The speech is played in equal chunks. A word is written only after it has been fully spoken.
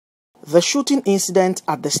The shooting incident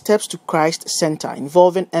at the Steps to Christ Center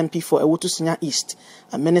involving MP for Awutu Senya East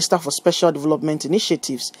and Minister for Special Development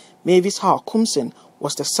Initiatives, Mavis Hawa Koomson,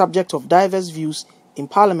 was the subject of diverse views in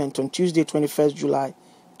Parliament on Tuesday, 21st July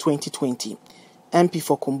 2020. MP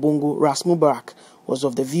for Kumbungu, Ras Mubarak, was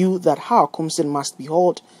of the view that Hawa Koomson must be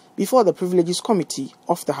hauled before the Privileges Committee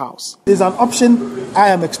of the House. There's an option I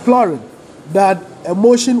am exploring, that a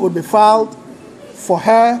motion would be filed for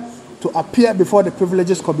her to appear before the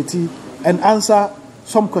Privileges Committee and answer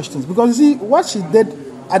some questions. Because you see, what she did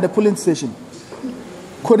at the polling station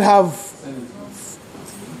could have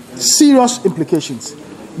serious implications.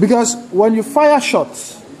 Because when you fire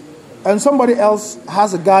shots and somebody else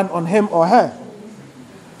has a gun on him or her,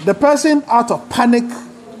 the person out of panic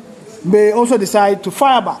may also decide to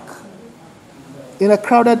fire back. In a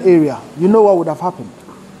crowded area, you know what would have happened.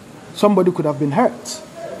 Somebody could have been hurt.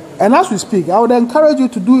 And as we speak, I would encourage you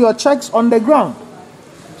to do your checks on the ground.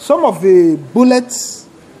 Some of the bullets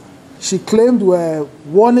she claimed were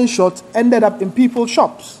warning shots ended up in people's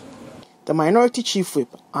shops. The Minority Chief Whip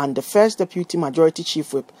and the First Deputy Majority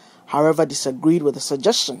Chief Whip, however, disagreed with the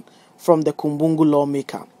suggestion from the Kumbungu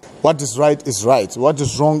lawmaker. What is right, what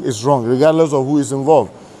is wrong, regardless of who is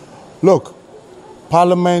involved. Look,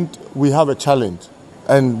 Parliament, we have a challenge.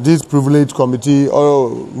 And this privilege committee,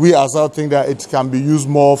 we ourselves think that it can be used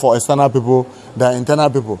more for external people than internal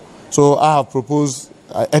people. So I have proposed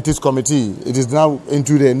ethics committee. It is now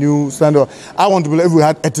into the new standard. I want to believe if we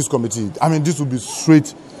had ethics committee, I mean, this would be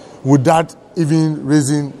straight without even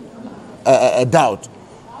raising a doubt.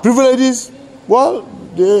 Privileges, well,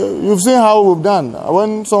 you've seen how we've done.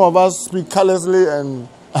 When some of us speak carelessly and,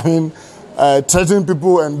 threaten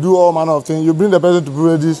people and do all manner of things, you bring the person to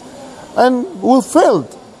privileges, and we've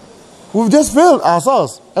failed. We've just failed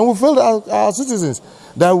ourselves, and we failed our citizens,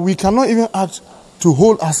 that we cannot even act to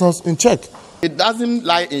hold ourselves in check. It doesn't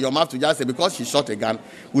lie in your mouth to just say because she shot a gun,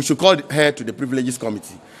 we should call her to the Privileges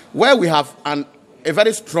Committee, where we have a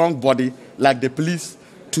very strong body like the police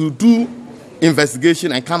to do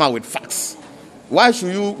investigation and come out with facts. Why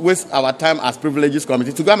should you waste our time as Privileges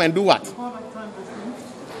Committee to come and do what?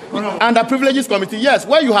 And the Privileges Committee, yes,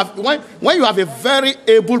 when you have a very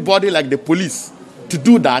able body like the police to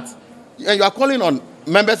do that, and you are calling on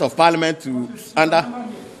members of Parliament to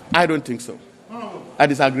I don't think so. I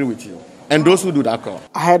disagree with you. And those who do that call.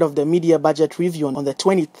 Ahead of the media budget review on the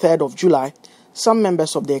 23rd of July, some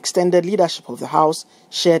members of the extended leadership of the House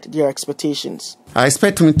shared their expectations. I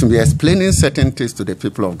expect him to be explaining certain things to the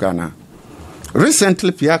people of Ghana.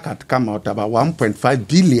 Recently, PIAC had come out about 1.5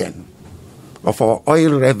 billion of our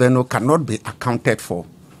oil revenue cannot be accounted for.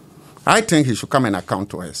 I think he should come and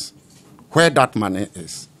account to us where that money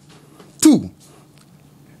is. 2,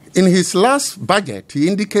 in his last budget, he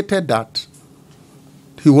indicated that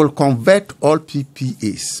he will convert all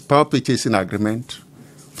PPAs, power purchasing agreement,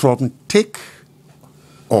 from take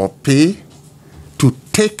or pay to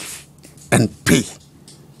take and pay.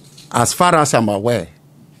 As far as I'm aware,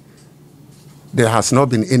 there has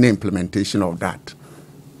not been any implementation of that.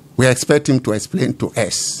 We expect him to explain to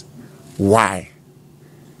us why,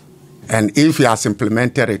 and if he has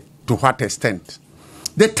implemented it, to what extent.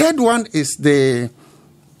 The third one is the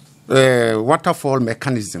waterfall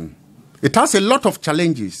mechanism. It has a lot of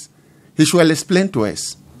challenges. He should explain to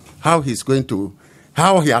us how he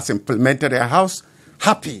has implemented it, how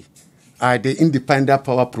happy are the independent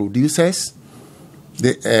power producers,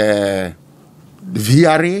 the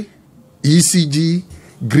VRA, ECG,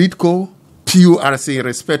 Gridco, PURC in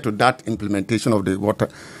respect to that implementation of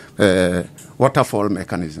the waterfall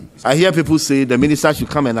mechanism. I hear people say the minister should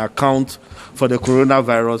come and account for the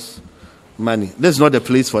coronavirus money. This is not the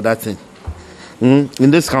place for that thing.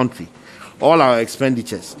 In this country, all our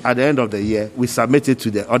expenditures, at the end of the year, we submit it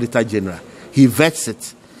to the Auditor General. He vets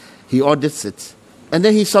it, he audits it, and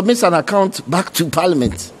then he submits an account back to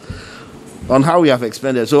Parliament on how we have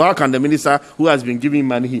expended. So how can the minister who has been giving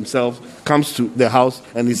money himself comes to the House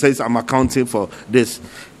and he says, I'm accounting for this?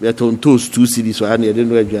 We are on toast 2 CDs. So I didn't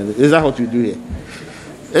know. Is that what we do here?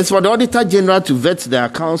 It's for the Auditor General to vet the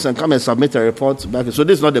accounts and come and submit a report back. So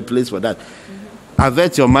this is not the place for that.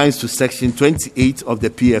 Avert your minds to section 28 of the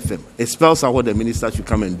PFM. It spells out what the minister should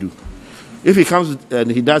come and do. If he comes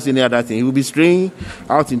and he does any other thing, he will be straying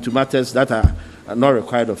out into matters that are not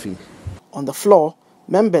required of him. On the floor,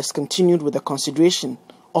 members continued with the consideration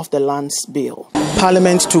of the lands bill.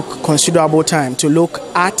 Parliament took considerable time to look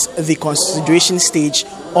at the consideration stage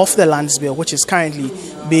of the lands bill, which is currently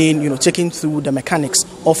being taken through the mechanics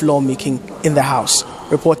of lawmaking in the House.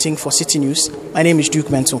 Reporting for Citi News, my name is Duke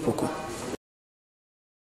Menton Poku.